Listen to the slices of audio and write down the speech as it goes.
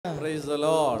Praise the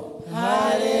Lord.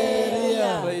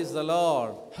 Hallelujah. Praise the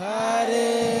Lord.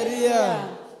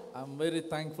 Hallelujah. I'm very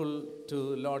thankful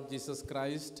to Lord Jesus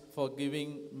Christ for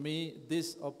giving me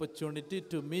this opportunity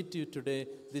to meet you today,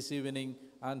 this evening,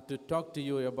 and to talk to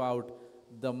you about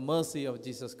the mercy of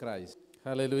Jesus Christ.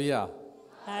 Hallelujah.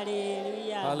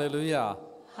 Hallelujah. Hallelujah.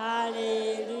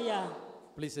 Hallelujah.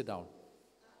 Please sit down.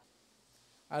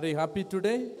 Are you happy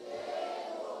today?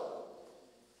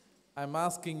 I'm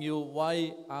asking you,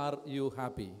 why are you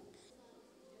happy?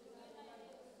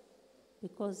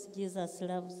 Because Jesus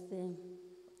loves them.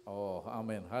 Oh,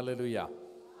 amen. Hallelujah.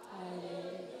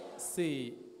 Hallelujah.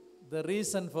 See, the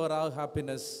reason for our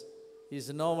happiness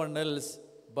is no one else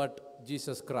but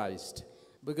Jesus Christ.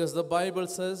 Because the Bible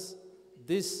says,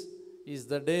 this is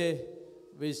the day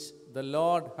which the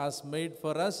Lord has made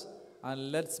for us,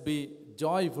 and let's be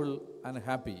joyful and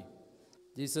happy.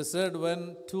 Jesus said,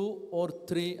 when 2 or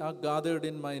 3 are gathered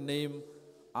in my name,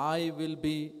 I will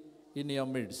be in your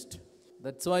midst.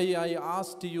 That's why I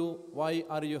asked you, why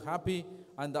are you happy?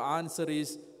 And the answer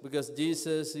is, because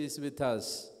Jesus is with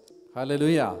us.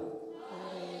 Hallelujah.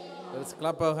 Let's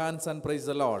clap our hands and praise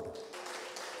the Lord.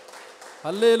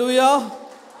 Hallelujah.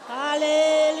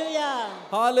 Hallelujah.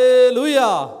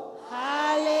 Hallelujah.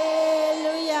 Hallelujah.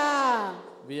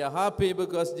 We are happy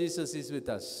because Jesus is with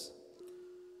us.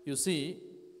 You see,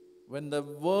 when the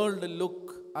world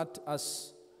look at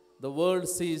us, the world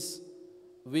sees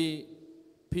we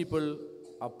people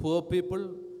are poor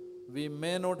people. We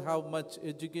may not have much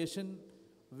education.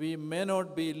 We may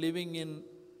not be living in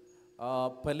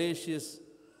palatial,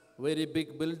 very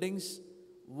big buildings.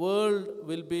 World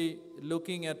will be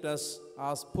looking at us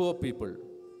as poor people.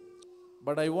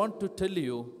 But I want to tell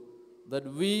you that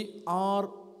we are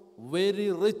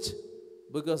very rich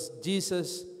because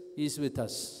Jesus is with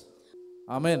us.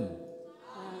 Amen.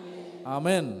 Amen.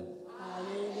 Amen.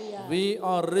 Hallelujah. We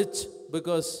are rich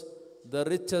because the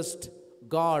richest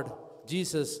God,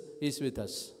 Jesus, is with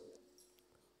us.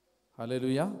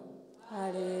 Hallelujah.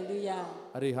 Hallelujah.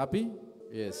 Are you happy?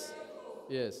 Yes.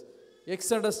 Yes.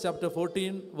 Exodus chapter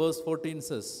 14, verse 14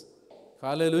 says,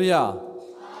 Hallelujah.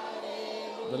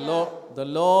 The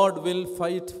Lord will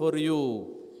fight for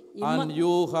you, and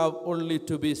you have only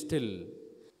to be still.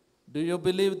 Do you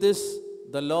believe this?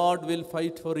 The Lord will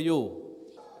fight for you.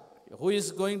 Who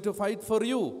is going to fight for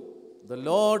you? The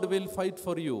Lord will fight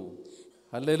for you.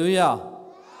 Hallelujah.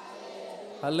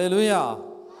 Hallelujah.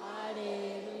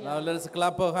 Hallelujah. Now let's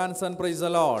clap our hands and praise the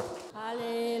Lord.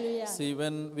 Hallelujah. See,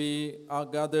 when we are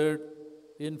gathered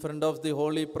in front of the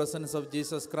holy presence of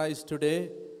Jesus Christ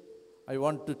today, I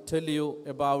want to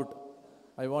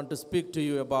speak to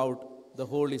you about the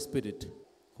Holy Spirit.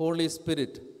 Holy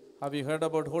Spirit. Have you heard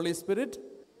about Holy Spirit?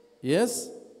 Yes?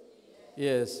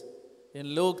 Yes. In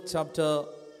Luke chapter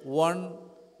 1,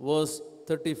 verse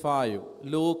 35.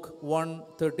 Luke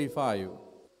 1:35.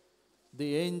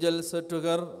 The angel said to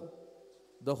her,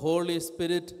 the Holy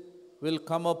Spirit will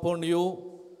come upon you,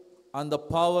 and the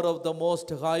power of the Most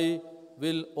High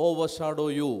will overshadow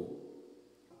you.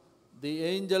 The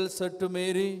angel said to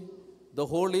Mary, the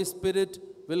Holy Spirit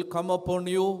will come upon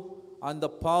you, and the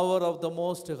power of the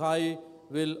Most High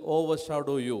will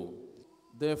overshadow you.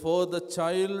 Therefore, the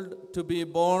child to be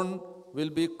born will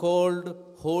be called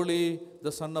Holy,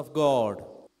 the Son of God.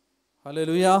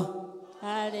 Hallelujah.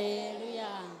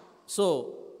 Hallelujah. So,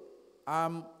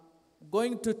 I'm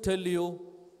going to tell you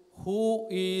who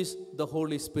is the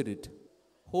Holy Spirit.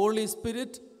 Holy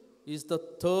Spirit is the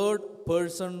third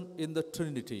person in the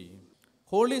Trinity.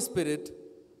 Holy Spirit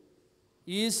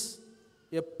is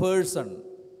a person.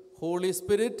 Holy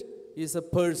Spirit is a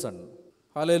person.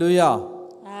 Hallelujah.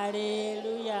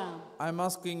 Hallelujah. I'm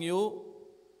asking you,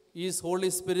 is Holy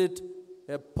Spirit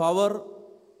a power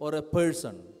or a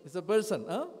person? It's a person,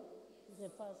 huh? It's a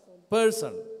person.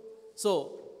 Person.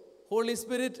 So, Holy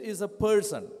Spirit is a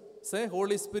person. Say,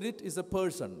 Holy Spirit is a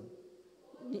person.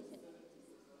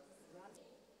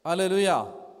 Hallelujah.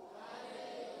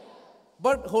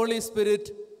 But Holy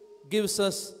Spirit gives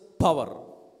us power.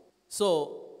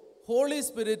 So, Holy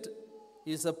Spirit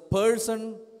is a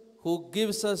person who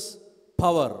gives us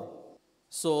power.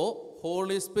 So,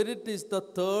 Holy Spirit is the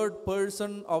third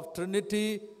person of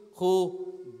Trinity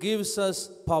who gives us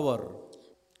power.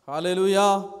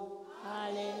 Hallelujah.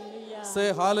 Hallelujah.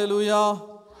 Say hallelujah.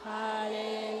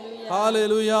 Hallelujah.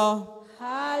 Hallelujah.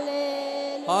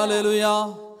 Hallelujah.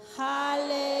 Hallelujah.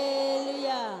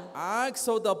 Hallelujah. Acts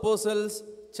of the Apostles,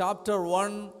 chapter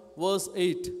 1, verse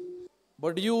 8.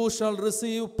 But you shall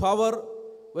receive power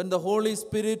when the Holy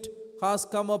Spirit has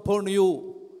come upon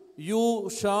you. You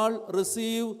shall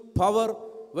receive power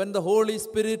when the Holy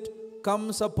Spirit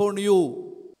comes upon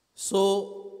you.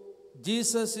 So,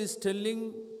 Jesus is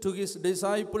telling to his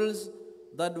disciples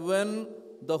that when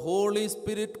the Holy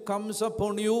Spirit comes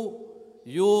upon you,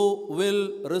 you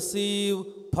will receive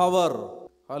power.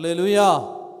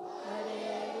 Hallelujah.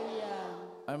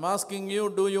 I'm asking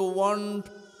you, do you want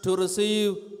to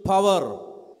receive power?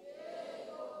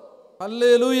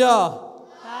 Hallelujah.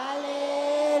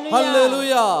 Hallelujah.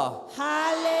 Hallelujah.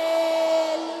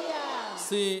 Hallelujah.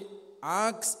 See,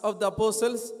 Acts of the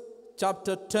Apostles,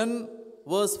 chapter 10,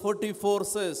 verse 44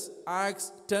 says,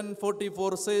 Acts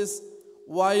 10:44 says,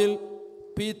 while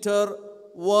Peter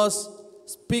was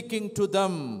speaking to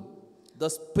them, the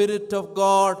Spirit of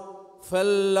God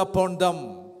fell upon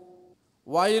them.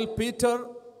 While Peter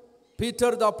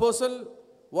the apostle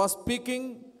was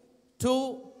speaking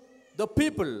to the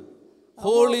people,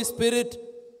 Holy Spirit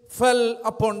fell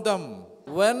upon them.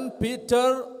 When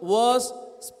Peter was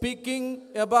speaking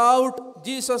about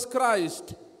Jesus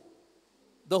Christ,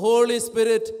 the Holy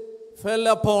Spirit fell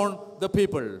upon the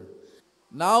people.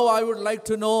 Now I would like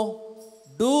to know,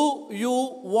 do you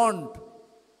want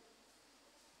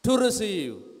to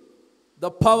receive the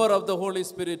power of the Holy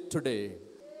Spirit today?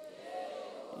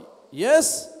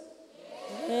 Yes?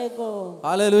 Ego.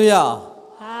 Hallelujah.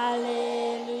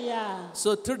 Hallelujah.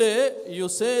 So today, you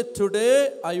say,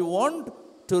 today I want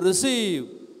to receive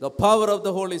the power of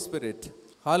the Holy Spirit.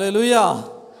 Hallelujah.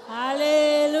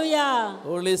 Hallelujah.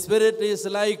 Holy Spirit is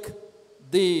like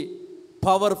the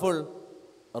powerful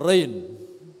rain.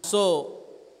 So,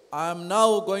 I am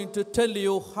now going to tell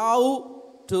you how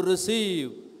to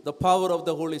receive the power of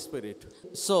the Holy Spirit.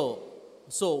 So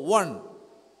the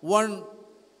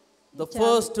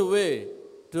first way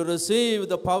to receive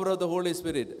the power of the Holy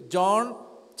Spirit. John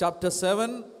chapter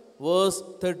 7, verse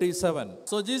 37.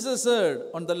 So Jesus said,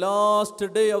 on the last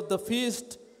day of the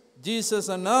feast, Jesus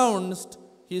announced,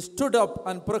 he stood up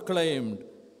and proclaimed,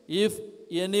 if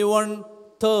anyone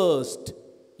thirst,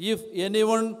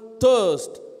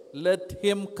 let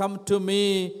him come to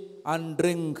me and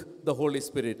drink the Holy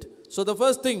Spirit. So the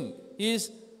first thing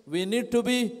is we need to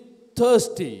be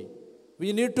thirsty.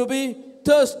 We need to be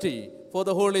thirsty for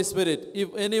the Holy Spirit. If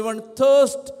anyone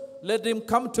thirst, let him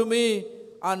come to me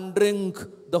and drink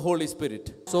the Holy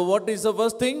Spirit. So what is the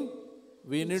first thing?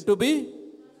 We need to be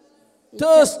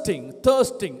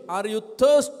thirsting. Are you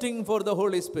thirsting for the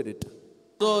Holy Spirit?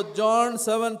 So John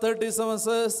 7:37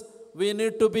 says, we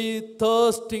need to be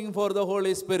thirsting for the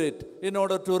Holy Spirit in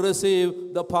order to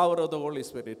receive the power of the Holy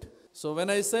Spirit. So when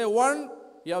I say one,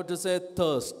 you have to say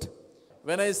thirst.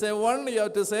 When I say one, you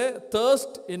have to say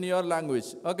thirst in your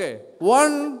language. Okay.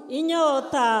 One.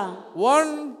 Inyota.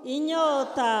 One.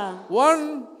 Inyota.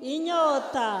 One.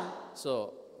 Inyota.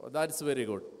 So that's very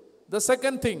good. The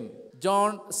second thing,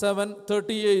 John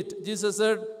 7:38, Jesus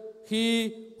said,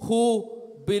 he who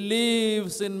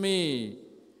believes in me,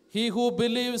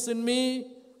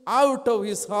 out of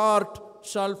his heart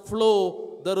shall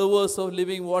flow the rivers of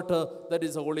living water, that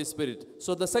is the Holy Spirit.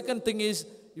 So the second thing is,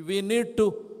 we need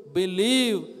to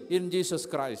believe in Jesus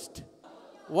Christ.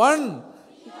 One.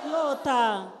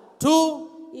 Inyota. Two.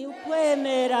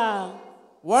 Ukwemera.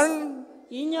 One.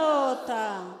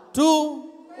 Inyota. Two.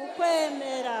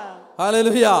 Ukwemera.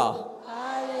 Hallelujah.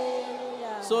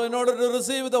 Hallelujah. So in order to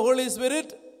receive the Holy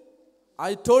Spirit,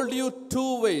 I told you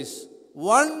two ways.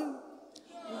 One.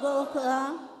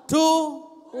 Two.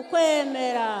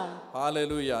 Ukwemera.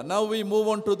 Hallelujah. Now we move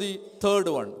on to the third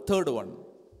one.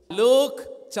 Luke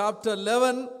chapter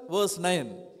 11, verse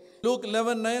 9. Luke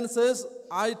 11:9 says,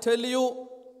 I tell you,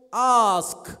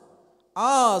 ask,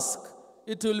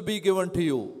 it will be given to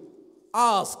you.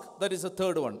 Ask, that is the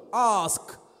third one.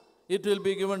 Ask, it will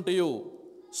be given to you.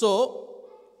 So,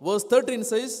 verse 13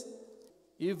 says,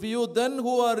 if you then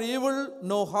who are evil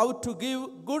know how to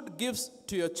give good gifts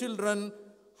to your children,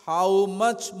 how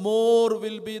much more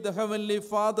will be the Heavenly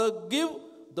Father give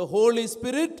the Holy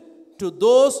Spirit to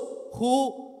those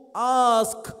who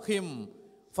ask Him.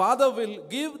 Father will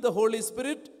give the Holy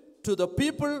Spirit to the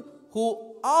people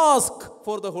who ask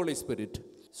for the Holy Spirit.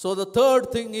 So the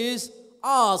third thing is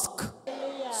ask.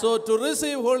 So to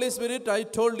receive Holy Spirit, I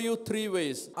told you three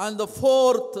ways. And the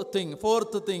fourth thing,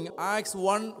 Acts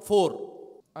 1:4.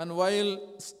 And while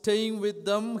staying with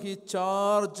them, he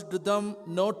charged them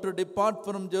not to depart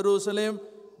from Jerusalem,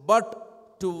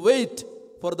 but to wait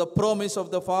for the promise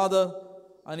of the Father.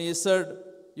 And he said,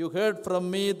 you heard from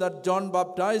me that John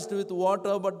baptized with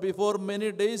water, but before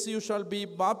many days you shall be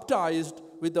baptized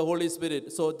with the Holy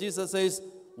Spirit. So Jesus says,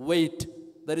 wait.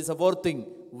 There is a fourth thing,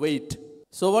 wait.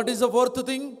 So what is the fourth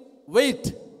thing?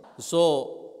 Wait.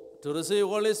 So to receive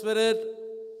Holy Spirit,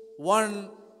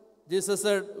 one, Jesus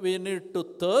said we need to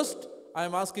thirst. I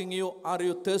am asking you, are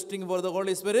you thirsting for the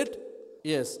Holy Spirit?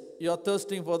 Yes, you are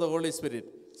thirsting for the Holy Spirit.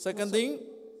 Second thing,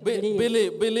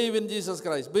 Believe. believe in Jesus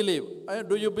Christ. Believe.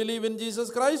 Do you believe in Jesus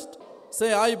Christ?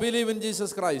 Say, I believe in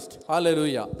Jesus Christ.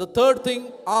 Hallelujah. The third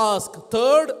thing, ask.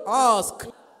 Third, ask.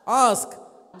 Ask.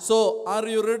 So, are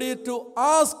you ready to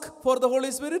ask for the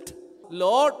Holy Spirit?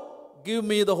 Lord, give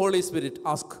me the Holy Spirit.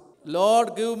 Ask.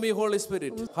 Lord, give me Holy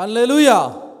Spirit.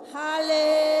 Hallelujah.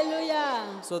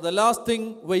 Hallelujah. So the last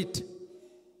thing, wait.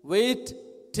 Wait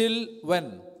till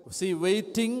when? See,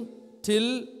 waiting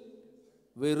till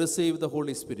we receive the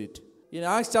Holy Spirit. In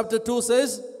Acts chapter 2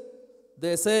 says,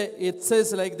 it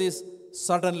says like this,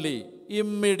 suddenly,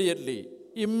 immediately.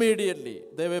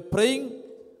 They were praying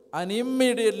and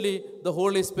immediately the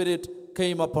Holy Spirit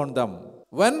came upon them.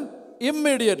 When?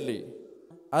 Immediately.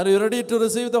 Are you ready to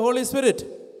receive the Holy Spirit?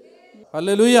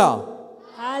 Hallelujah.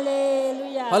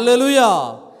 Hallelujah.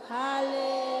 Hallelujah.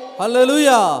 Hallelujah.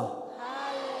 Hallelujah.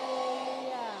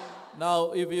 Hallelujah.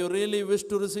 Now, if you really wish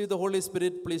to receive the Holy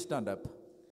Spirit, please stand up.